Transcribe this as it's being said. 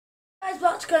Guys,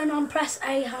 what's going on? Press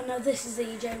A, Hannah. This is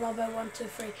EJ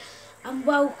Robbo123, and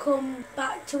welcome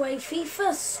back to a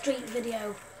FIFA Street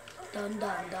video. Dun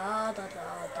dun da da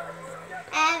da dun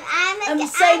dun.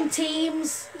 Same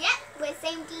teams. Yep, we're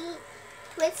same team.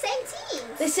 We're same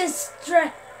teams. This is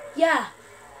yeah.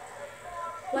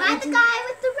 Am I the guy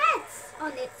with the reds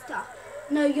on its top?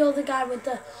 No, you're the guy with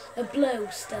the blue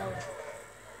still.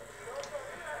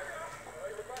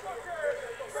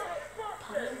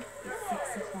 Pardon? It's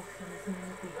 6 o'clock and there's no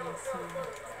video soon.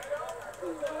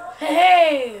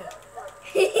 Hey!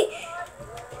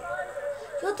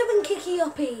 You're doing kicky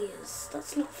uppies.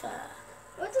 That's not fair.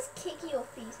 What does kicky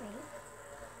uppies mean?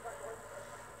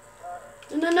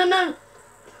 No, no, no.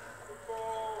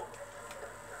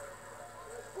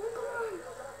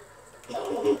 Oh,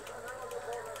 come on.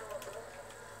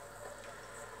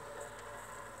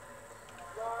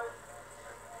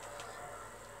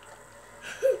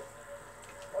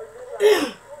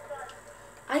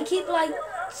 I keep like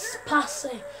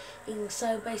passing,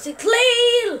 so basically.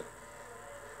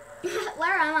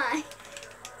 Where am I?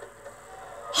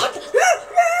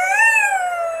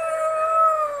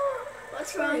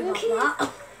 What's Sorry wrong? about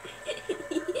that.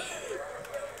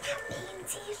 That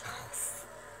means he lost.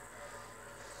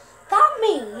 That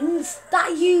means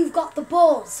that you've got the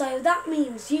ball, so that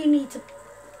means you need to.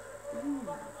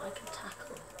 I can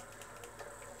tackle.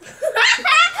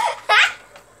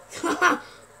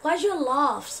 Why's your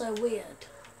laugh so weird?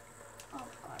 Oh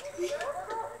God.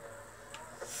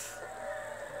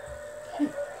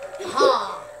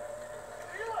 Ha!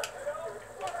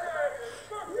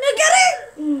 No, get it!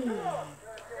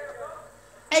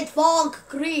 Edvard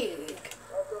Grieg.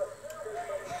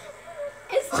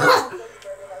 It's not.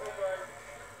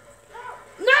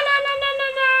 No!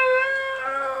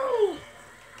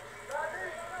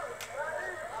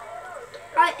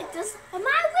 Right, it does. Am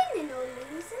I winning or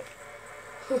losing?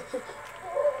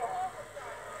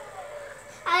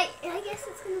 I guess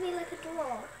it's gonna be like a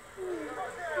draw.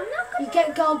 I'm not You gonna.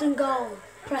 get golden goal.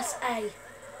 Press A.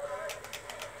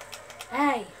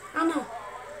 A. Anna.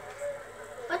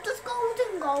 What does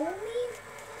golden goal mean?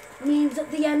 Means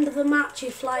at the end of the match,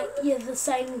 if like you're the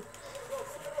same,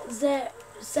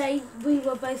 say we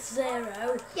were both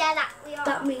 0. Yeah, that we are.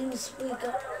 That means we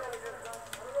got.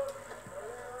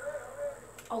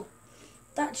 Oh,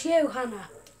 that's you, Hannah.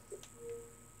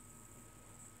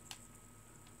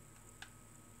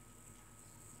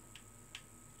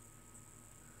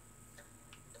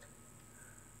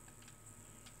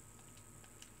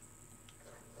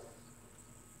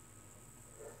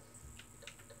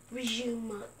 Resume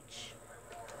match.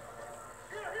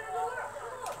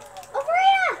 Over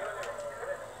here.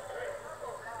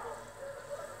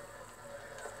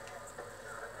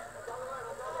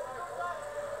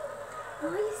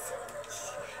 Oh, you're so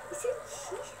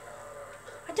cheeky.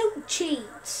 I don't cheat.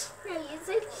 No, you're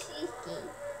so cheeky.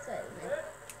 Sorry, man.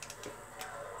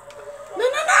 No!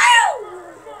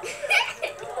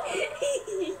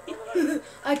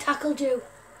 I tackled you.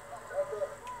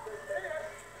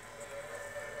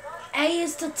 A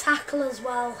is to tackle as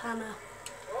well, Hannah.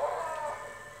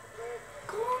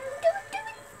 Come on, do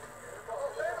it.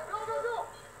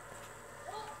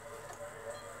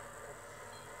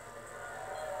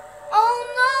 Oh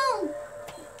no!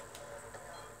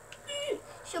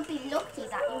 She'll be lucky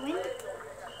that you win.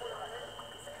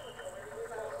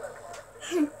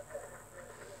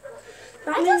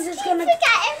 That I means just it's keep gonna.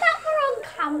 forgetting that we're on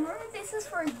camera. This is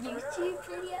for a YouTube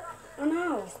video. I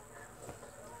know.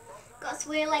 Because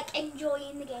we're like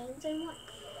enjoying the games and what.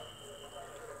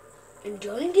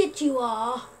 Enjoying it, you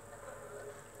are.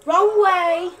 Wrong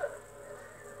way.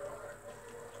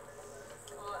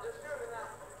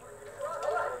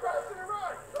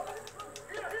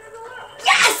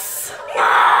 Yes! No!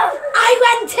 I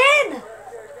went in!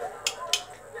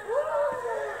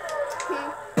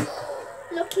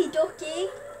 Lucky ducky.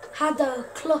 Heather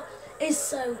is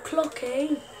so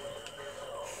clucky.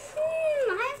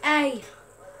 A.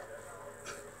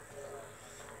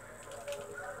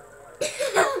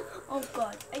 Oh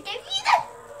God, I gave you that.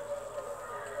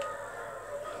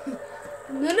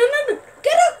 No.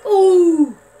 Get up!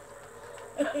 Ooh!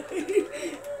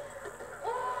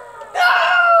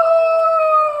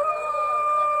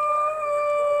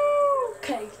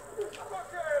 Okay.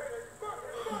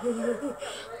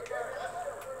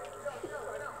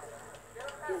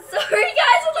 Sorry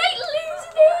guys, I'm like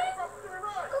losing it.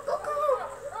 Go.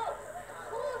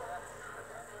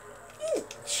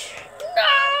 No!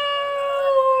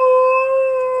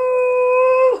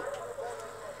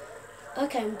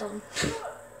 Okay, I'm done.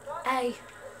 A.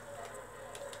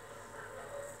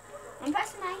 I'm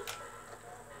pressing A.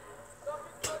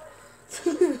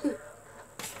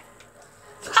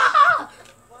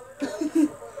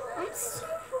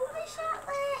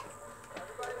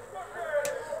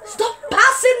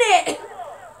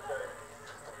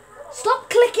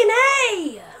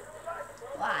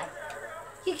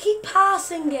 keep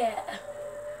passing it.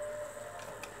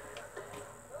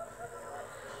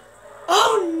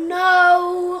 Oh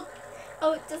no!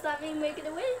 Oh, does that mean we're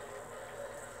gonna win?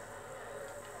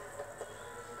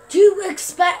 Do you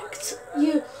expect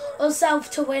yourself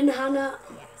to win, Hannah?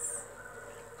 Yes.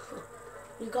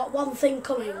 You got one thing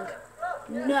coming.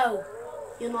 No,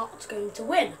 you're not going to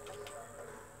win.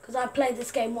 Because I played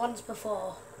this game once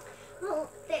before. Well,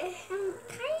 can you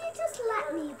just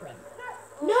let me win?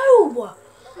 No!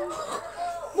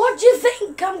 What do you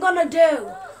think I'm gonna do?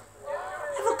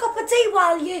 Have a cup of tea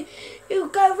while you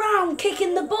go round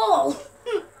kicking the ball?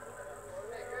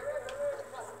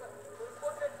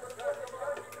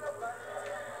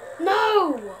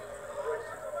 No!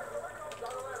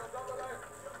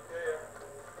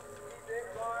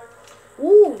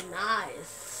 Ooh,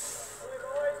 nice.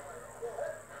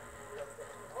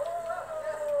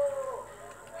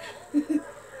 I'm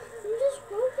just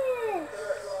rubbish.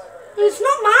 It's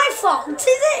not my fault, is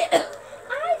it?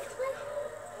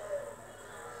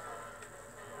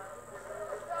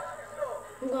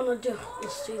 I'm gonna do.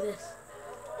 Let's do this.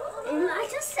 I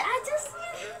just.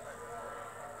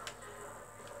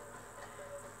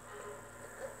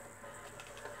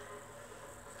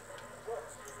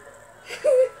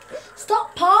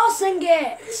 Stop passing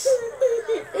it. This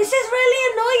is really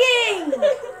annoying.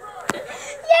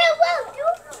 Yeah, well,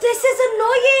 This is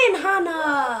annoying,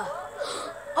 Hannah.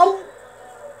 Oh,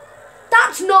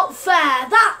 that's not fair.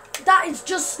 That is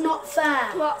just not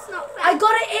fair. what's not fair? I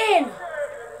got it in.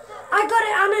 I got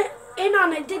it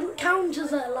and it didn't count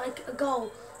as a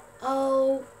goal.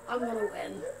 Oh, I'm gonna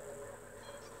win.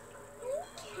 I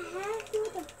don't care if you're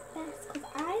the best, because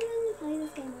I only play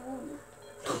this game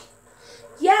once.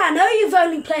 Yeah, I know you've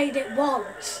only played it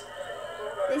once.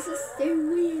 This is so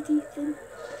weird, Ethan.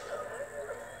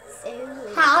 So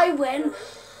weird. I win.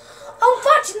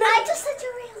 Unfortunately, I just said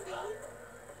your real name.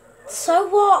 so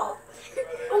what?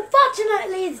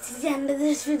 Unfortunately, this is the end of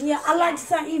this video. I'd like to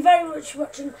thank you very much for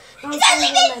watching. I'll see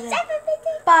you later.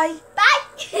 Bye.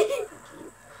 Bye.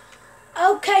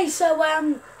 Okay, so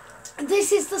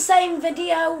this is the same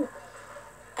video.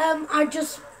 I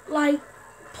just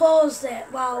paused it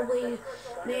while me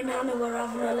and Hannah were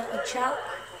having a little chat.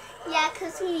 Yeah,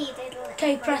 because we needed a little.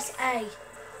 Okay, press A.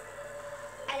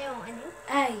 I don't want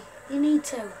to. A. You need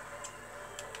to.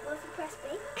 What if you press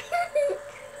B?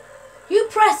 You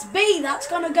press B. That's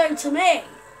gonna go to me.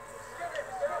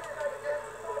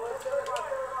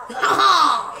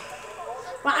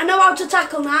 Right, I know how to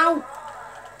tackle now.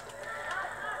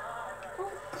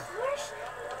 Oh gosh.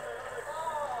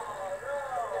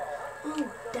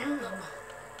 Oh damn.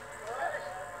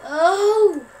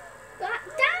 Oh. Damn.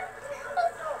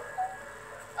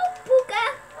 Oh booger.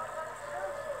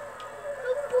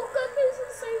 Oh booger, this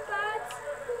is so bad.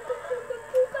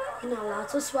 Booger. You're not allowed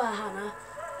to swear, Hannah.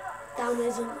 Down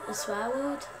isn't a swear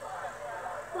word.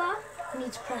 What? You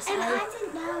need to press I A.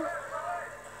 didn't know.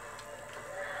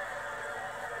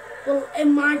 Well,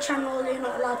 in my channel, you're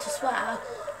not allowed to swear.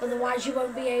 Otherwise, you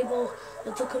won't be able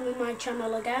to come in my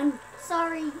channel again.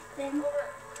 Sorry, Ethan.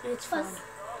 It's fine.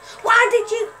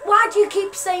 Why do you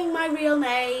keep saying my real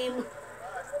name?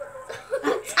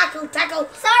 Tackle.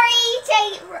 Sorry, EJ.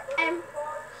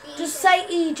 Just say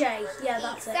EJ. Yeah,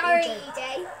 that's it. Sorry,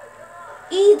 EJ.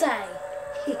 EJ.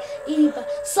 eBay. eBay.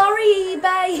 Sorry,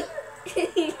 eBay.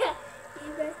 Yeah,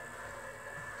 eBay.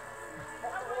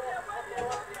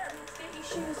 Get your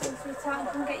shoes on, sweetheart, and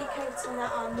come get your coats and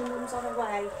that on. Your mum's on her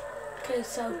way. Okay,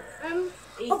 so.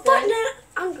 Ethan?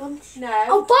 Hang on.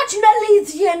 No. Unfortunately,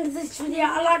 it's the end of this video.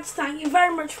 I'd like to thank you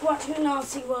very much for watching, and I'll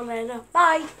see you all later.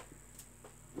 Bye.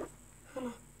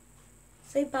 Hannah,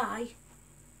 say bye.